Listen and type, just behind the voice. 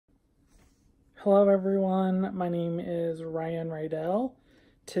Hello everyone, my name is Ryan Rydell.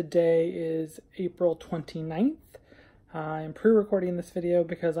 Today is April 29th. I'm pre-recording this video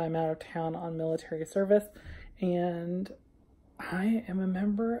because I'm out of town on military service, and I am a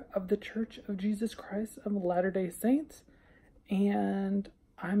member of the Church of Jesus Christ of Latter-day Saints, and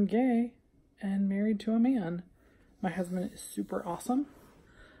I'm gay and married to a man. My husband is super awesome.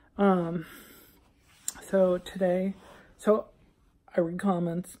 So I read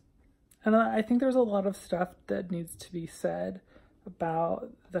comments, and I think there's a lot of stuff that needs to be said about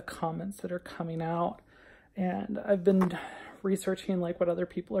the comments that are coming out. And I've been researching like what other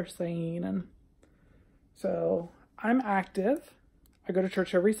people are saying. And so I'm active. I go to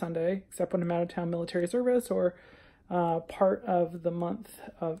church every Sunday, except when I'm out of town military service, or part of the month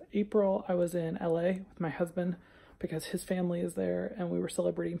of April, I was in LA with my husband because his family is there and we were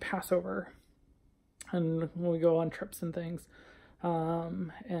celebrating Passover. And we go on trips and things.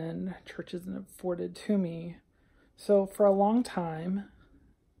 And church isn't afforded to me. So for a long time,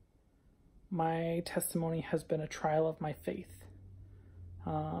 my testimony has been a trial of my faith.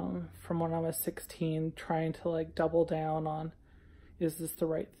 From when I was 16, trying to like double down on, is this the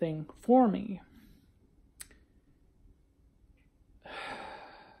right thing for me?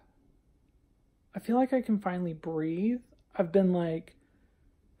 I feel like I can finally breathe. I've been like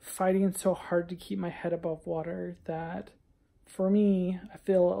fighting so hard to keep my head above water that for me, I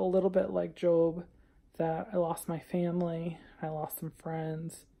feel a little bit like Job, that I lost my family, I lost some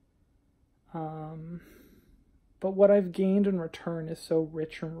friends. But what I've gained in return is so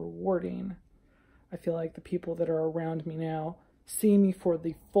rich and rewarding. I feel like the people that are around me now see me for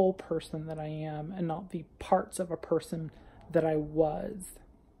the full person that I am and not the parts of a person that I was.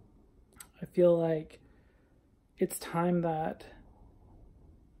 I feel like it's time that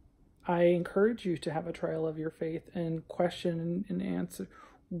I encourage you to have a trial of your faith and question and answer,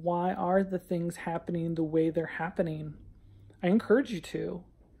 why are the things happening the way they're happening? I encourage you to.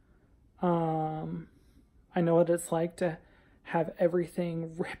 I know what it's like to have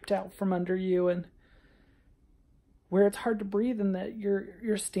everything ripped out from under you, and where it's hard to breathe, and that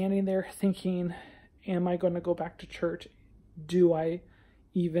you're standing there thinking, am I going to go back to church? Do I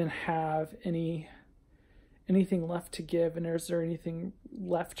even have anything left to give, and is there anything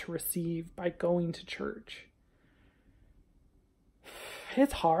left to receive by going to church?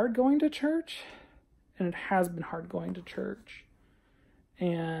 It's hard going to church, and it has been hard going to church,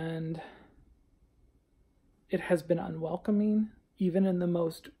 and it has been unwelcoming. Even in the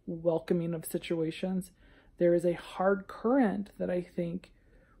most welcoming of situations, there is a hard current that I think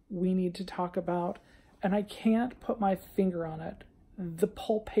we need to talk about, and I can't put my finger on it. The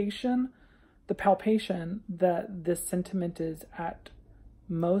palpation that this sentiment is at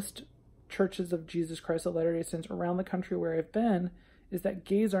most churches of Jesus Christ of Latter-day Saints around the country where I've been is that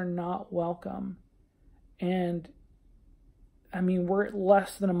gays are not welcome. And I mean, we're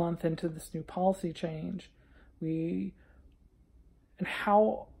less than a month into this new policy change.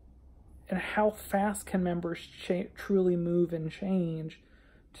 How fast can members truly move and change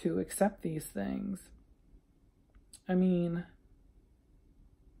to accept these things? I mean,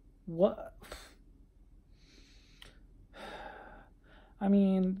 what? I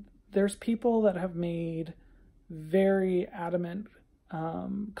mean, there's people that have made very adamant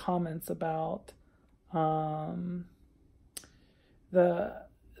comments about the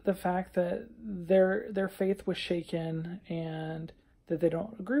fact that their faith was shaken and that they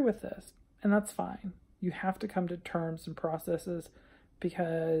don't agree with this. And that's fine. You have to come to terms and processes,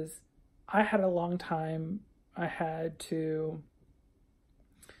 because I had a long time I had to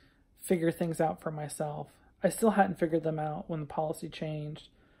figure things out for myself. I still hadn't figured them out when the policy changed,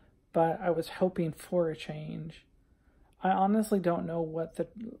 but I was hoping for a change. I honestly don't know what's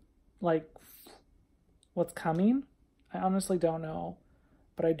coming. I honestly don't know,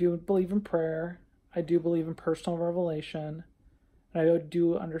 but I do believe in prayer. I do believe in personal revelation, and I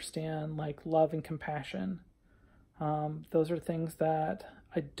do understand like love and compassion. Those are things that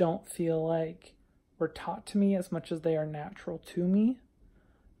I don't feel like were taught to me as much as they are natural to me.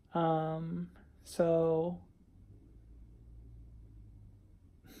 So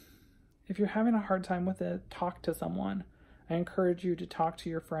if you're having a hard time with it, talk to someone. I encourage you to talk to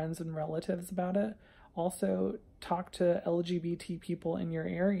your friends and relatives about it. Also, talk to LGBT people in your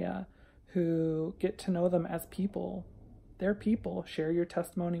area who get to know them as people. They're people. Share your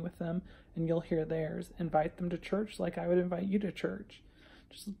testimony with them and you'll hear theirs. Invite them to church like I would invite you to church.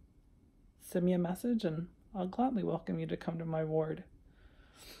 Just send me a message and I'll gladly welcome you to come to my ward.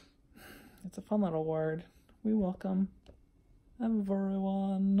 It's a fun little ward. We welcome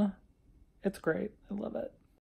everyone. It's great. I love it.